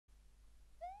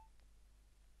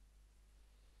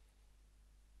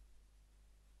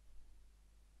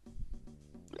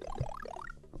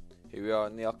Here we are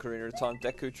in the Ocarina of Time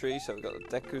Deku Tree, so we've got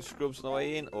the Deku Scrubs on the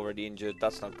way in, already injured,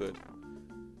 that's not good.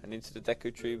 And into the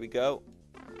Deku Tree we go.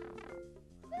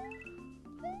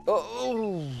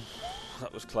 Oh,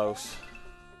 that was close.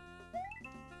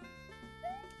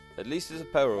 At least there's a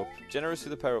power-up. Generous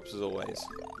with the power-ups as always.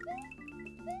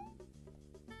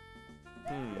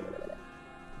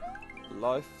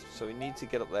 Life, so we need to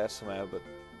get up there somehow, but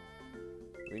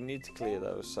we need to clear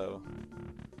those, so...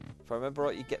 If I remember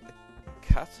right, you get the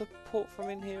catapult from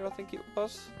in here, I think it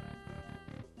was.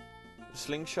 The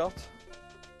slingshot.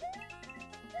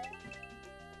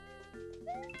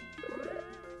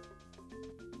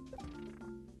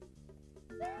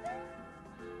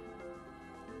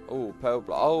 Oh, power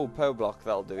block. Oh, power block,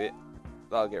 that'll do it.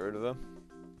 That'll get rid of them.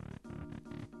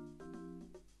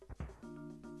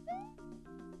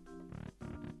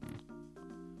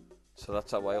 So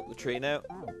that's our way up the tree now.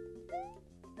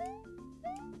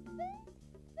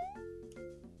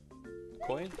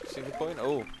 Coin? Single coin?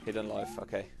 Oh, hidden life,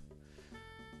 okay.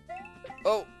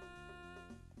 Oh!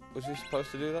 Was we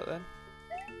supposed to do that then?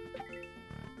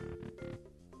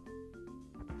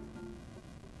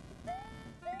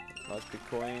 Nice big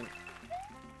coin.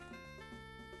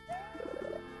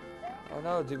 Oh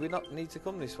no, did we not need to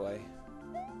come this way?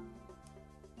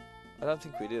 I don't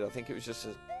think we did, I think it was just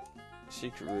a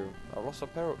secret room. I lost our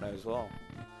power up now as well.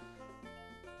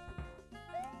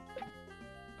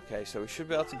 Okay, so we should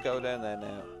be able to go down there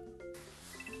now.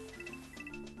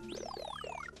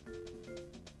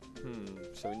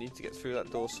 So we need to get through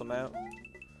that door somehow.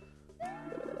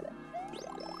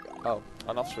 Oh,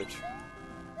 an off switch.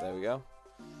 There we go.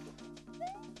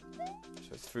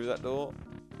 So through that door.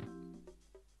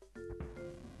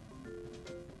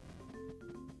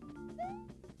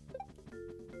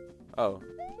 Oh.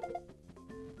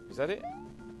 Is that it?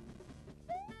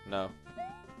 No.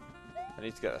 I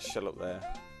need to get that shell up there.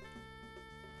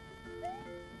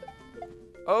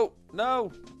 Oh,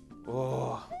 no!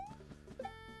 Oh.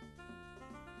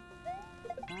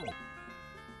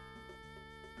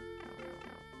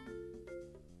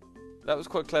 That was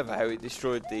quite clever how it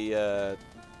destroyed the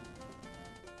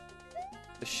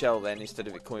shell then instead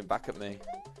of it coming back at me.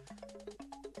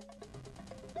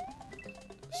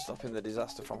 Stopping the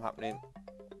disaster from happening.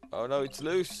 Oh no, it's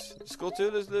loose.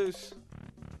 Skulltula's loose.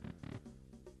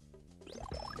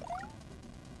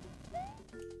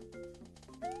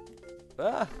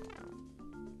 Ah!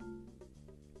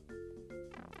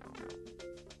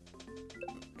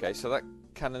 Okay, so that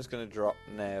cannon's going to drop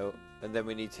now, and then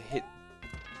we need to hit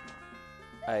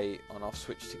a on-off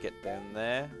switch to get down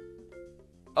there.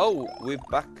 Oh, we're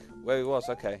back where we was.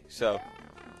 Okay, so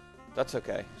that's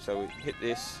okay. So we hit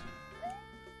this.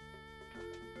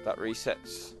 That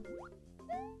resets.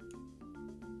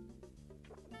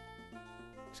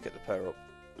 Let's get the power up.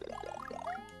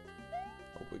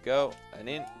 Up we go, and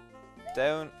in,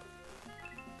 down.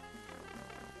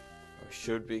 We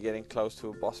should be getting close to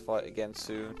a boss fight again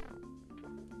soon.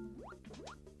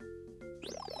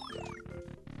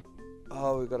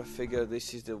 Oh, we've got to figure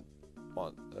this is the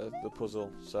one, the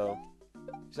puzzle. So,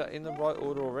 is that in the right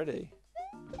order already?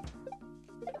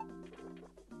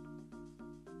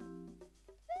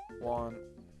 1.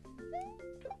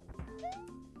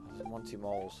 There's Monty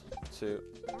Moles. 2.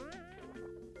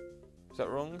 Is that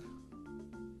wrong?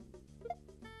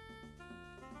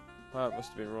 Oh, it must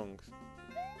have been wrong.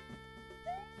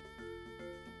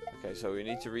 Okay, so we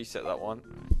need to reset that one.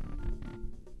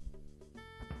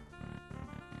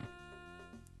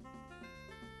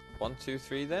 One, two,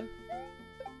 three, then.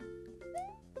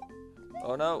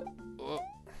 Oh no! Oh.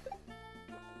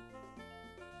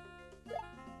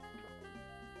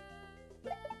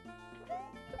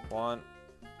 1,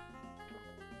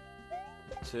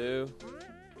 2,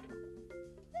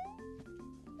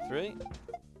 3.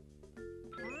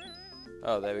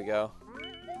 Oh, there we go.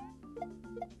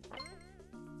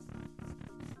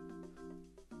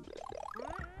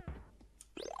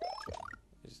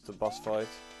 It's the boss fight.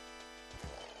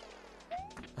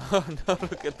 Oh no,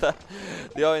 look at that.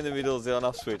 The eye in the middle is the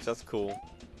on-off switch, that's cool.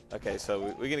 Okay, so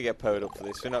we're going to get powered up for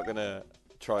this. We're not going to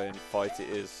try and fight it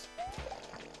as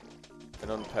an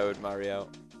unpowered Mario.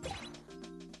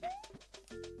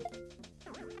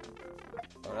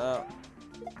 Oh no.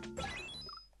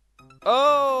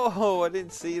 Oh, I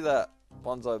didn't see that.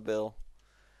 Bonsai Bill.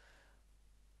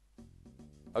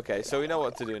 Okay, so we know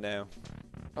what to do now.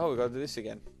 Oh, we've got to do this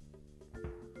again.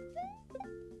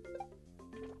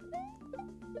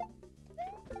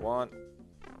 1.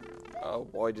 Oh,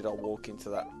 why did I walk into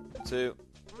that? 2.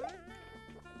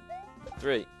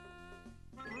 3.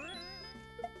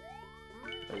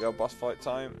 There we go, boss fight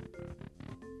time.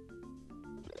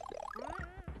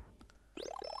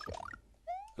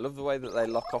 I love the way that they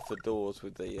lock off the doors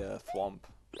with the thwomp,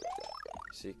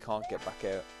 so you can't get back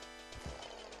out.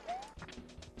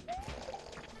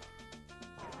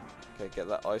 Okay, get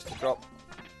that ice to drop.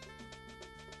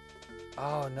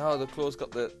 Oh no, the claw's got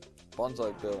the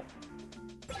bonsai bill.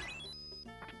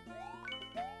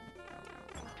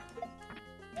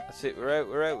 That's it, we're out,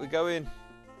 we're going.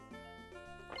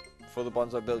 Before the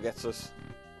bonsai bill gets us.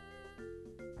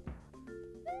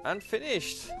 And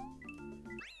finished!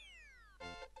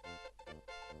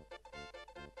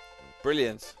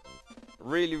 Brilliant.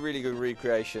 Really, really good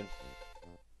recreation.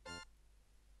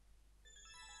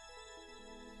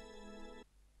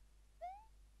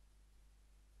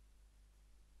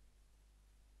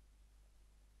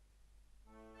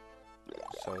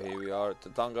 So here we are at the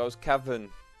Dongo's Cavern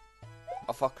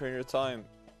of Ocarina of Time.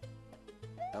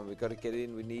 And we've got to get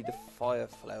in. We need a fire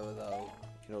flower though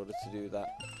in order to do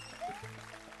that.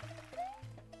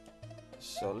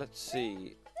 So let's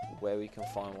see where we can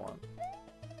find one.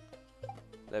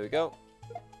 There we go.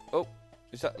 Oh,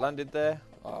 is that landed there?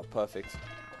 Oh, perfect.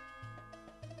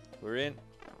 We're in.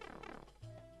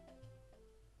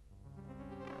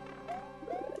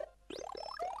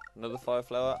 Another fire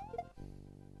flower.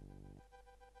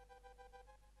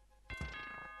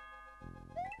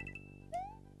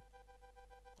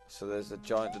 So there's a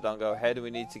giant Dodongo head and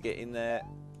we need to get in there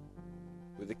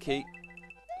with the key.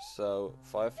 So,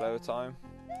 fire flower time.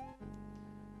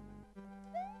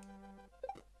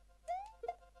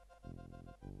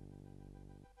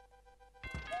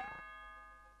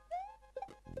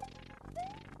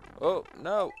 Oh,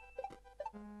 no!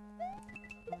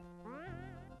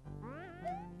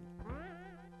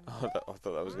 I thought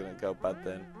that was going to go bad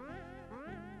then.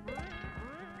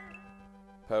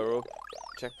 Power up.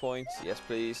 Checkpoint. Yes,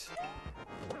 please.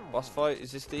 Boss fight.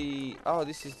 Is this the... Oh,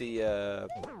 this is the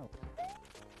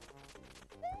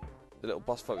little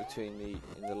boss fight between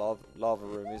in the lava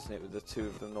room, isn't it? With the two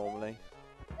of them normally.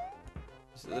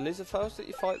 Is it the lizard foes that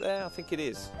you fight there? I think it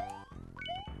is.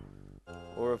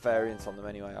 Or a variant on them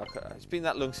anyway. It's been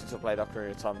that long since I played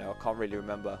Ocarina of Time now. I can't really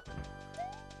remember.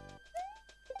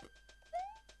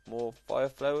 More fire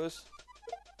flowers.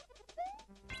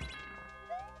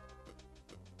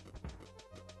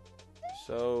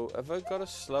 So, have I got to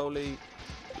slowly...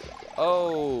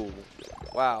 Oh!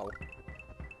 Wow.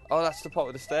 Oh, that's the part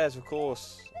with the stairs, of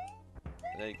course.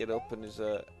 And then you get up and there's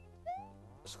a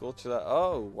sculpture there.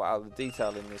 Oh, wow, the detail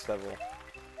in this level.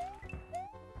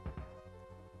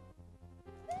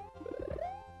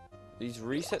 These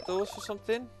reset doors for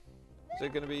something? Is there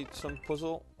going to be some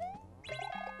puzzle?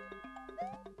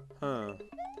 Huh.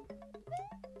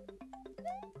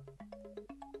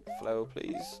 Flower,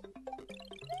 please.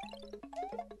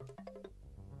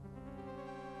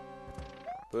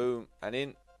 Boom, and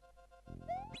in.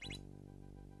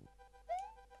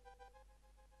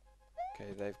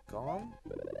 Okay, they've gone.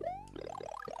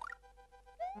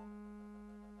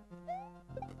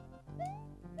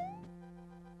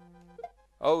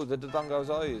 Oh, the Dodongo's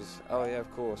eyes. Oh yeah, of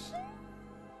course.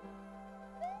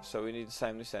 So we need the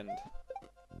same this end.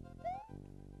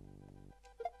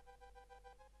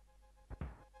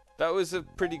 That was a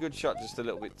pretty good shot, just a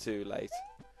little bit too late.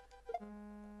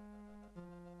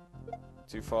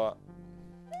 Too far.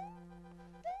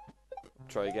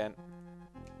 Try again.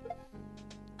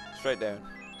 Straight down.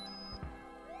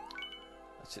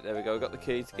 That's it, there we go. Got the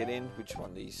key to get in. We just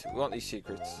want these. We want these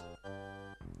secrets.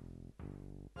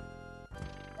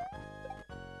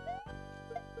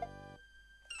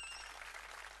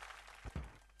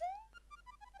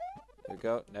 There we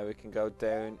go. Now we can go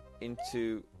down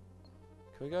into...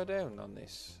 Can we go down on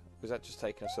this? Or is that just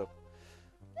taking us up?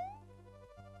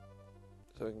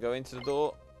 So we can go into the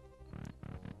door.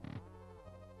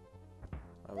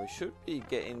 And we should be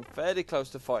getting fairly close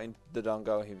to fighting the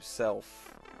Dodongo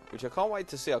himself. Which I can't wait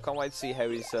to see. I can't wait to see how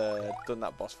he's done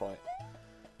that boss fight.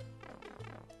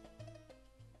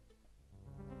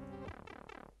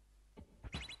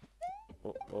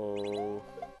 Uh-oh.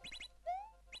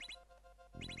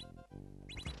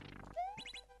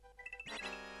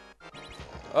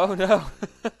 Oh no!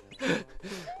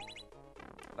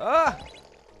 Ah!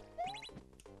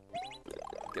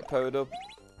 Get powered up.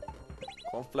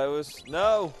 Come on, flowers.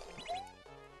 No!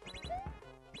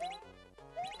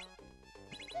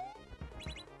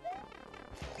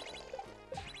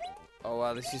 Oh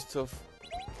wow, this is tough.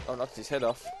 Oh, knocked his head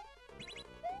off.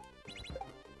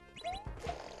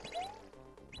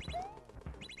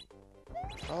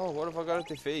 Oh, what have I got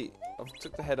to defeat? I've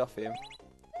took the head off him.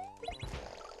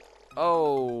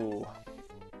 Oh!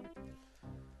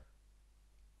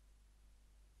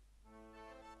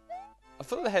 I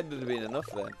thought the head would have been enough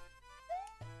then.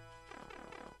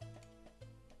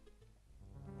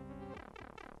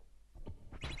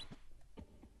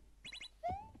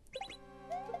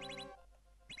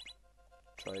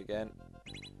 Try again.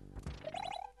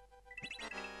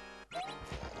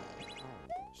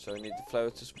 So we need the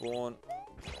flower to spawn.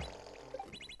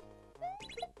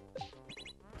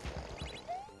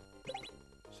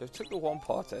 So we took the one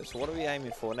part out. So what are we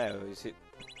aiming for now? Is it...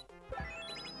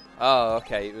 Oh,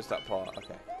 okay. It was that part.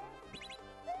 Okay.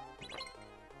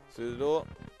 Through the door.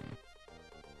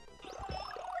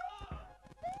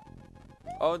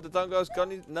 Oh, the Dodongo's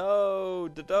gone in. No,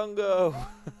 the Dodongo.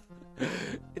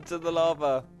 Into the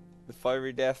lava. The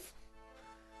fiery death.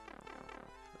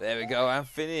 There we go. I'm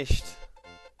finished.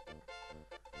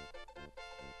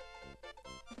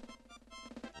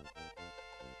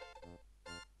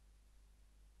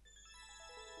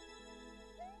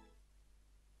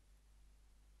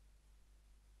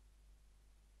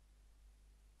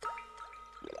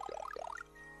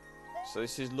 So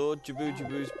this is Lord Jabu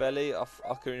Jabu's belly off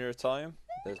Ocarina of Time.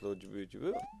 There's Lord Jabu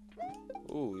Jabu.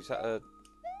 Ooh, is that a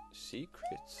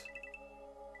secret?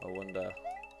 I wonder.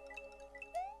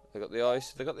 They got the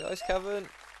ice. They got the ice cavern.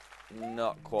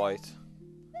 Not quite.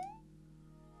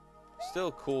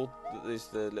 Still cool that there's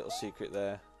the little secret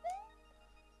there.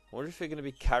 I wonder if they're going to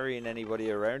be carrying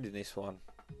anybody around in this one.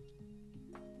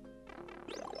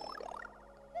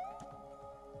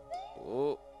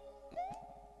 Oh.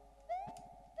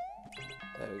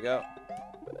 There we go.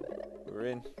 We're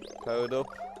in. Powered up.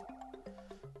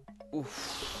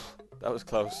 Oof. That was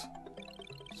close.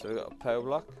 So we got a power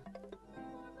block.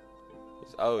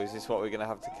 Oh, is this what we're going to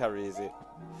have to carry, is it?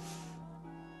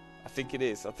 I think it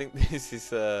is. I think this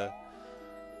is a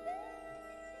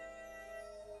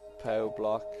power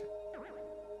block.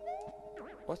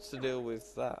 What's the deal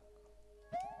with that?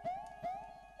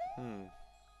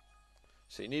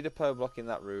 So you need a power block in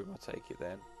that room, I'll take it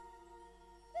then.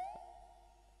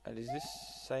 And is this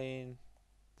saying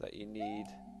that you need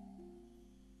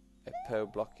a power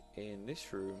block in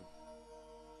this room?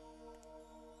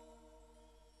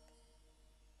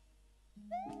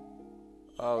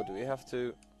 Oh, do we have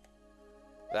to?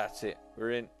 That's it,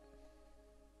 we're in.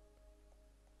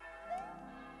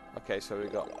 Okay, so we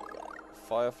got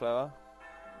fire flower.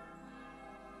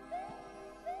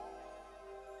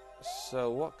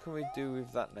 So what can we do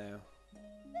with that now?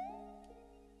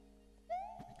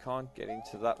 Can't get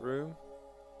into that room,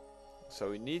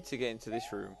 so we need to get into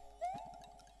this room.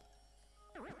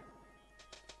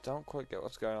 Don't quite get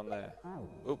what's going on there.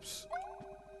 Oops,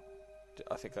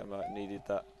 I think I might have needed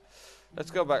that.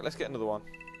 Let's go back, let's get another one.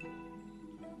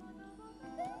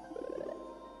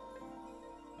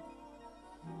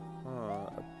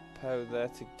 A power there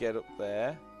to get up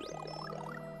there.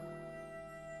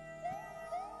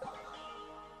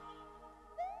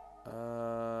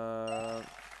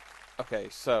 Okay,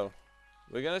 so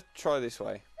we're gonna try this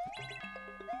way.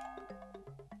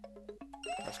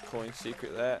 That's coin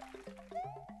secret there.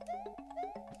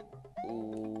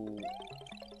 Ooh.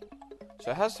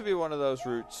 So it has to be one of those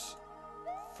routes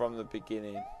from the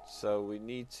beginning. So we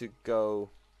need to go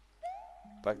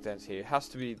back down to here. It has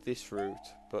to be this route,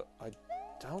 but I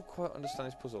don't quite understand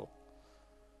this puzzle.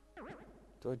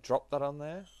 Do I drop that on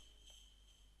there?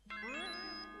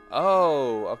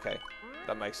 Oh, okay.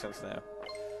 That makes sense now.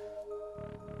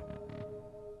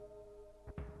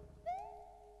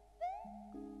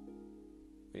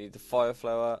 We need the fire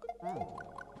flower.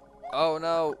 Oh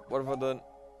no, what have I done?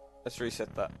 Let's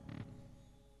reset that.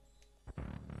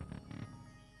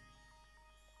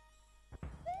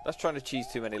 That's trying to cheese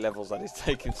too many levels. That is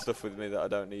taking stuff with me that I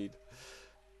don't need.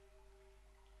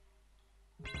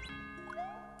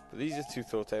 But these are too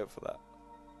thought out for that.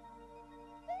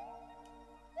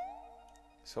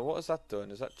 So what has that done?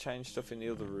 Has that changed stuff in the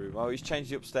other room? Oh, he's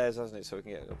changed the upstairs, hasn't it? So we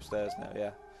can get upstairs now,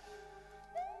 yeah.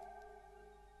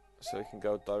 So we can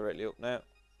go directly up now.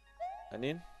 And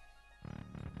in.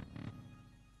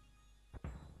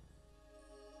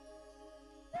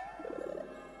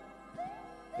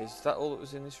 Is that all that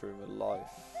was in this room? A life.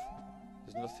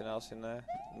 There's nothing else in there.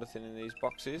 Nothing in these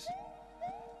boxes.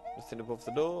 Nothing above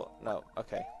the door. No.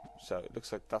 Okay. So it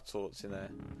looks like that's all that's in there.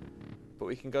 But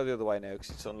we can go the other way now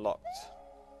because it's unlocked.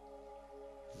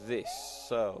 This.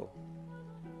 So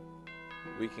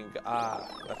we can go. Ah,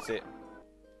 that's it.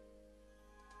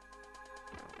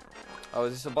 Oh,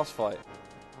 is this a boss fight?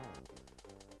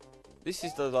 This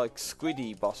is the like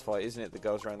squiddy boss fight, isn't it? That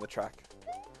goes around the track.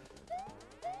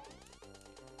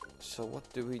 So what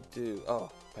do we do? Oh,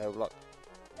 power block.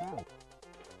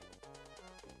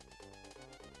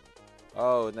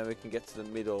 Oh, and then we can get to the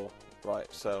middle.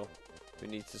 Right, so we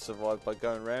need to survive by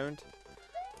going round.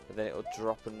 And then it'll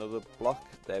drop another block.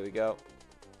 There we go.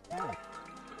 And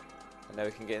now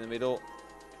we can get in the middle.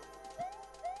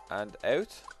 And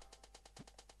out.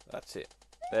 That's it.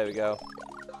 There we go.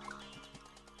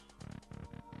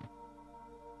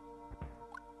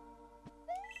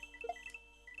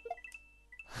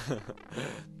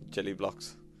 Jelly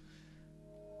blocks.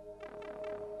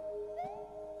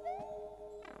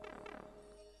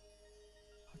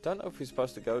 I don't know if we're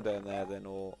supposed to go down there then,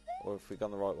 or if we've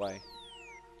gone the right way.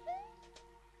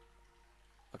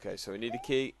 Okay, so we need a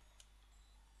key.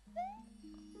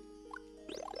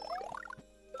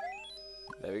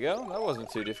 There we go. That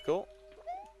wasn't too difficult.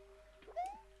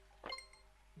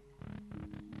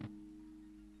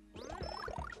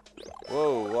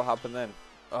 Whoa, what happened then?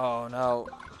 Oh no.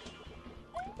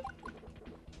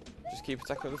 Just keep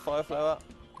attacking with the fire flower.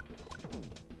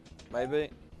 Maybe.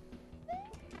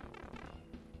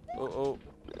 Oh.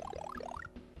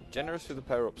 Generous with the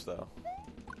power-ups though.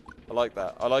 I like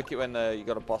that. I like it when you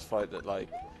got a boss fight that like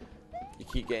you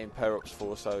keep getting power-ups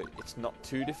for, so it's not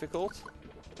too difficult.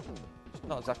 Just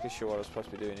not exactly sure what I was supposed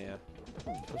to be doing here.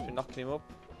 Supposed to be knocking him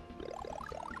up.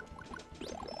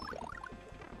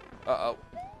 Uh-oh.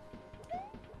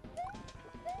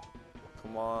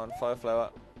 Come on, fire flower.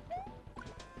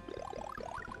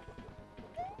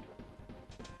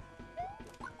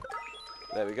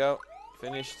 There we go.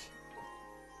 Finished.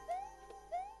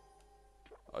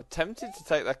 I'm tempted to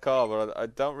take that car, but I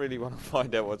don't really want to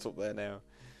find out what's up there now.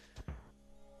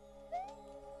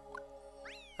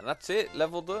 And that's it.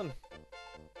 Level done.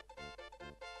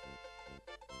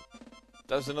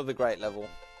 That was another great level.